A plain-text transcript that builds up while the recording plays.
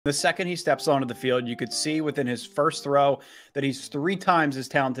The second he steps onto the field, you could see within his first throw that he's 3 times as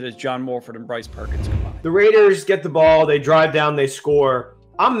talented as John Wolford and Bryce Perkins combined. The Raiders get the ball, they drive down, they score.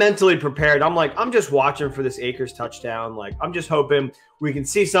 I'm mentally prepared. I'm just watching for this Akers touchdown. I'm just hoping we can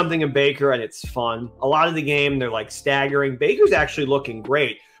see something in Baker and it's fun. A lot of the game, they're staggering. Baker's actually looking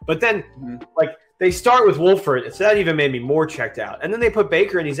great. But then, they start with Wolford, so that even made me more checked out. And then they put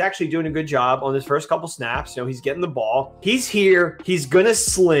Baker, and he's actually doing a good job on his first couple snaps. He's getting the ball. He's here. He's gonna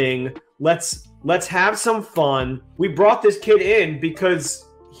sling. Let's have some fun. We brought this kid in because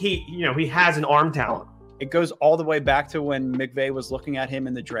he has an arm talent. It goes all the way back to when McVay was looking at him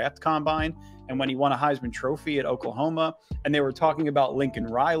in the draft combine and when he won a Heisman Trophy at Oklahoma, and they were talking about Lincoln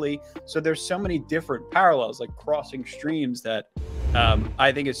Riley. So there's so many different parallels, crossing streams, that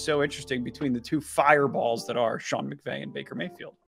I think is so interesting between the two fireballs that are Sean McVay and Baker Mayfield.